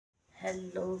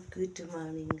Hello good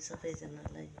morning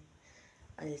सबैजनालाई।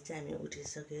 अहिले चाहिँ हामी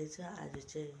उठिसकेको छ। आज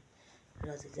चाहिँ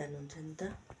रजत जानुहुन्छ नि त।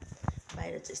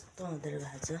 बाहिर चाहिँ यस्तो अँध्यारो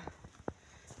भएको छ।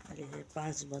 अहिले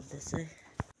 5 बज्दैछ।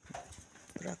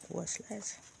 पुरा कुवास लागेको छ।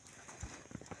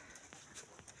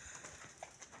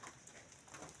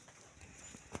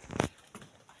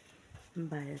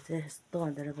 बाहिर चाहिँ यस्तो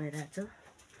अँध्यारो भइरहेको छ।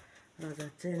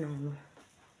 रजत चाहिँ नुहाउनु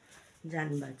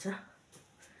जानुभएको छ।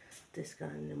 त्यस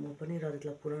कारणले म पनि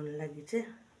रजतलाई पुऱ्याउनु लागि चाहिँ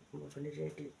म पनि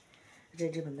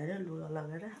रेडी भन्दा लुगा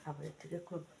लगाएर अब यतिकै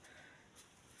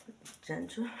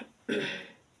जान्छु।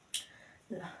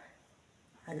 ल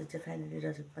आज चाहिँ फाइनली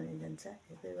रजत पनि जान्छ।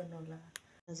 हेर्दै गर्नु होला।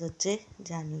 रजत चाहिँ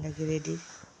जानु लागि रेडी।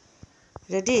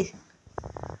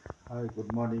 High good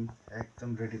morning. एकदम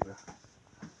रेडी भयो।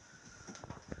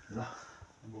 ल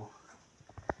अब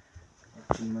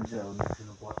एकछिनमा चाहिँ अब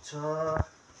निस्किनु पर्छ।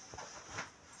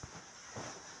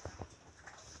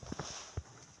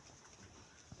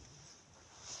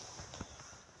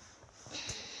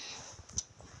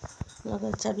 लगा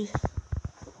चाबी 5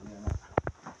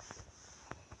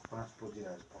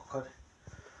 बजिरहेको भर्खर।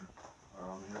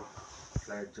 मेरो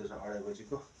फ्लाइट चाहिँ 2:30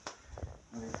 बजीको।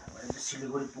 अहिले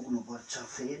सिलगढी पुग्नुपर्छ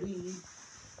फेरि।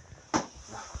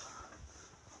 ल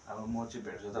अब म चाहिँ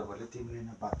भेट्छु तपाईँले 3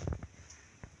 महिना बाद।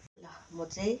 ल म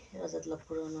चाहिँ रजतलाई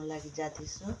पुऱ्याउनु लागि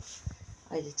जाँदैछु।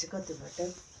 अहिले चाहिँ कति भयो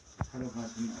टाइम?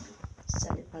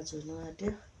 5:30 हुनु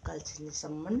आँट्यो।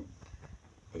 कालचिनीसम्म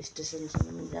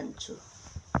स्टेसनसम्म जान्छु।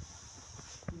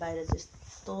 बाहिर चाहिँ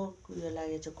यस्तो कुहिरो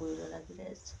लागेछ, कुहिरो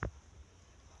लागिरहेछ।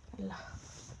 ल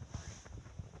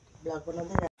ब्लग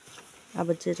बनाउँदै अब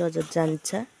चाहिँ रजत जान्छ।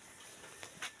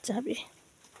 चाबी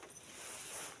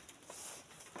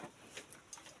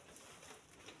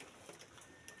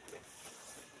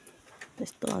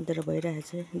यस्तो अँध्यारो भइरहेछ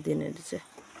दिनहरू चाहिँ।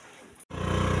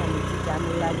 हामी चाहिँ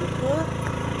जानु लागेको।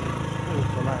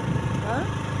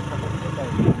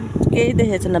 केही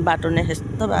देखेको छैन बाटो नै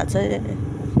यस्तो भएको छ।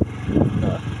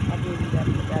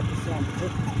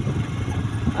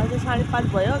 अहिले 5:30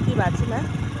 भयो कि भएको छैन।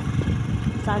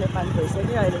 5:30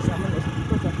 भइसक्यो। अहिलेसम्म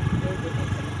यस्तो छ।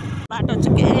 बाटो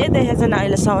चाहिँ केही देखेको छैन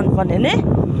अहिलेसम्म पनि नै।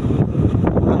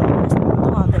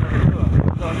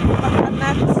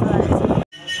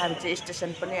 हामी चाहिँ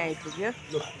स्टेसन पनि आइपुग्यो।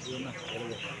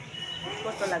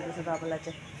 कस्तो लाग्दैछ तपाईँलाई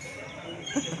चाहिँ?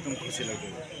 एकदम खुसी लाग्यो।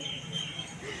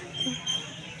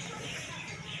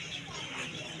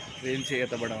 ट्रेन चाहिँ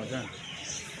यताबाट आउँछ।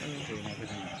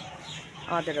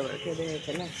 अँध्यारो भयो केही देखेको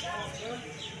छैन।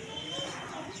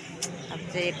 अब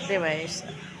चाहिँ एक्लै भएछ।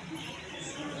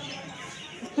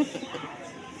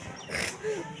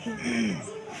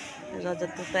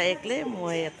 रजत उता एक्लै, म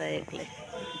यता एक्लै।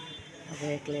 अब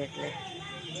एक्लै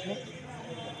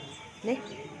नि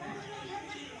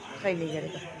खै नि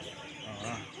गरेको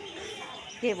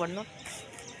के भन्नु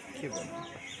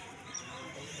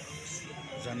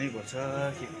जानै पर्छ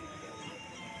कि।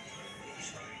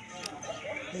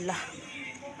 ल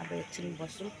अब एकछिन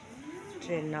बस्छु।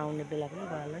 ट्रेन नआउने बेला पनि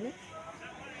भयो होला नि।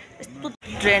 यस्तो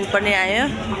ट्रेन पनि आयो।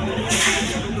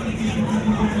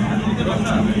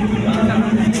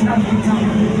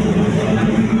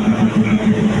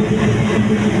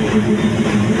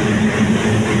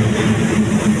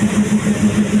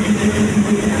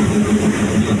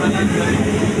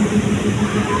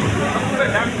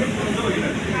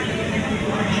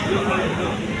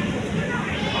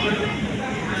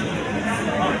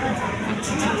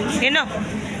 किन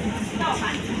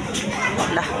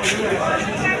ल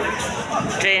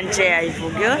ट्रेन चाहिँ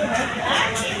आइपुग्यो।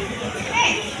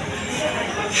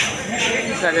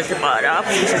 सधैँ चाहिँ भएर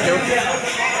पुगिसक्यो।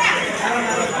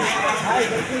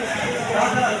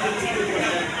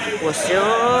 बस्यो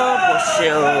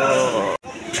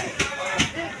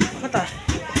कता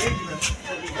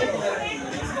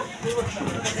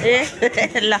ए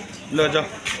ल जाऊ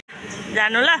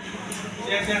जानु ल।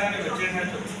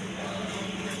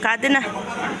 खाँदैन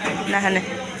नखाने।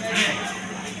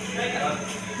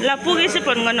 ल पुगेपछि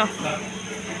फोन गर्नु।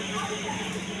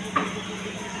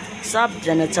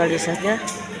 सबजना चढिसक्यो।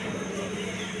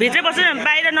 भित्रै बस्नु न,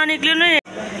 बाहिर ननिक्लिनु नि।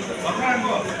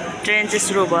 ट्रेन चाहिँ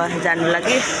सुरु भयो जानु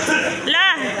लागि। ल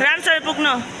राम्रोसँग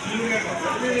पुग्नु।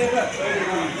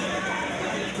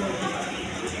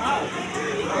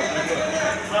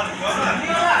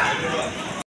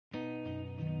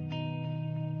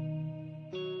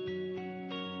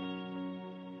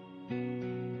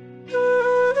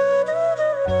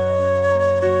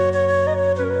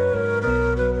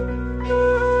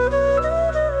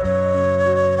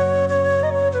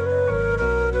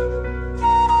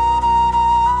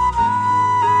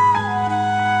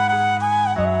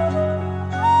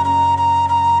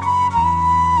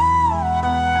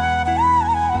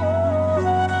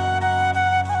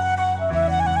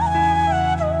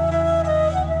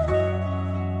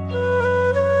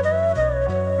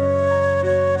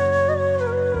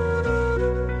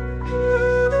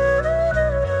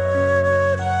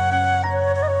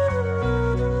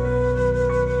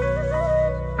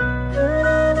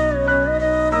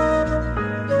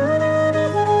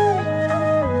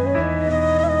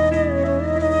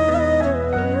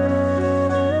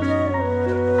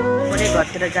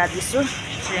 बाहिर जाँदैछु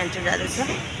ट्रेन चाहिँ जाँदैछ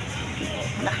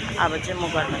ल अब चाहिँ म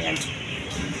घरमा जान्छु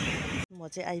म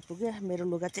चाहिँ आइपुगेँ मेरो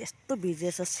लुगा चाहिँ यस्तो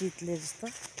भिजेछ शीतले जस्तो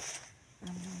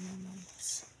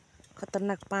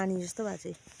खतरनाक पानी जस्तो भएको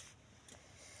चाहिँ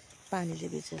पानीले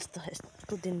भिजे जस्तो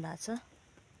यस्तो दिन भएको छ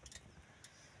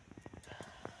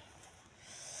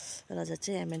रजत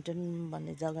चाहिँ हेमिल्टन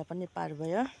भन्ने जग्गा पनि पार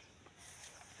भयो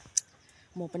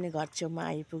म पनि घर छेउमा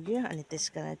आइपुग्यो अनि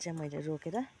त्यसकारण चाहिँ मैले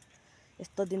रोकेर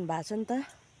यस्तो दिन भएको छ नि त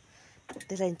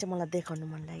त्यही लागि चाहिँ मलाई देखाउनु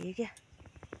मन लाग्यो क्या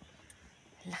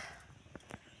ल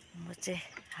म चाहिँ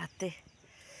हाते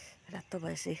रातो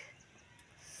भएपछि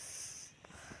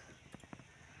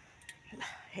ल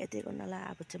हेर्दै गर्नु ल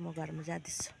अब चाहिँ म घरमा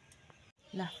जाँदैछु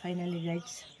ल फाइनली गाइज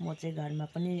म चाहिँ घरमा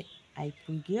पनि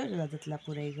आइपुग्यो रजतलाई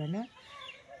पुऱ्याइकन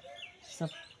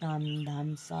सब कामधाम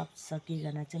सब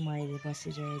सकिकन चाहिँ म अहिले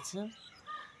बसिरहेछु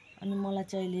अनि मलाई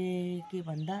चाहिँ अहिले के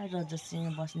भन्दा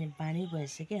रजतसँग बस्ने बानी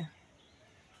भएछ क्या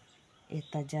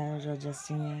यता जा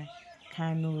रजतसँग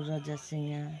खानु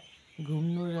रजतसँग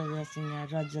घुम्नु रजतसँग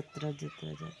रजत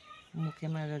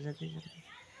मुखमा रजत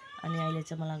अनि अहिले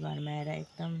चाहिँ मलाई घरमा आएर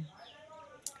एकदम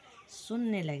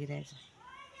सुन्ने लागिरहेछ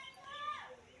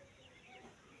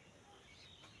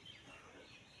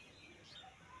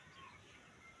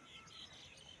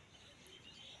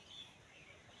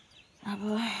अब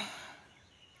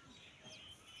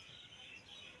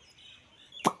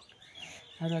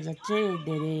रजत चाहिँ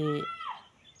धेरै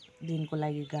दिनको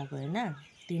लागि गएको होइन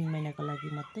 3 महिनाको लागि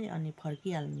मात्रै अनि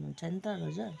फर्किहाल्नुहुन्छ नि त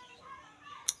रजत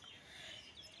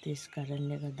त्यस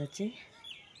कारणले गर्दा चाहिँ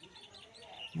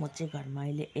म चाहिँ घरमा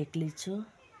अहिले एक्लै छु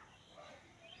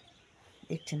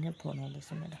एकछिन फोन आउँदैछ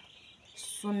मेरो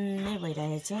सुन्ने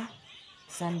भइरहेछ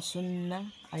सुन्न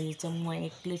अहिले चाहिँ म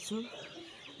एक्लै छु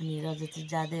अनि रजत चाहिँ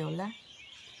जाँदै होला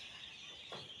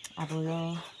अब यो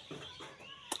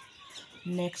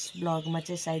नेक्स्ट ब्लगमा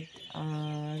चाहिँ सायद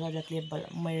रजतले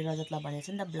मैले रजतलाई भनेको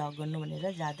छु नि त ब्लग गर्नु भनेर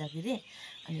जाँदाखेरि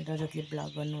अनि रजतले ब्लग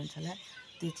गर्नुहुन्छ होला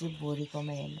त्यो चाहिँ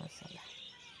भोलिकोमा हेर्नुहोस् होला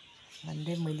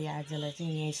भन्दै मैले आजलाई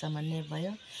चाहिँ यहीँसम्म नै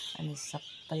भयो अनि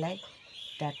सबैलाई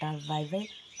टाटा बाई बाई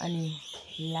अनि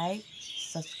लाइक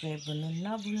सब्सक्राइब गर्नु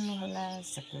नभुल्नु होला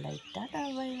सबैलाई टाटा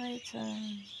बाई बाई छ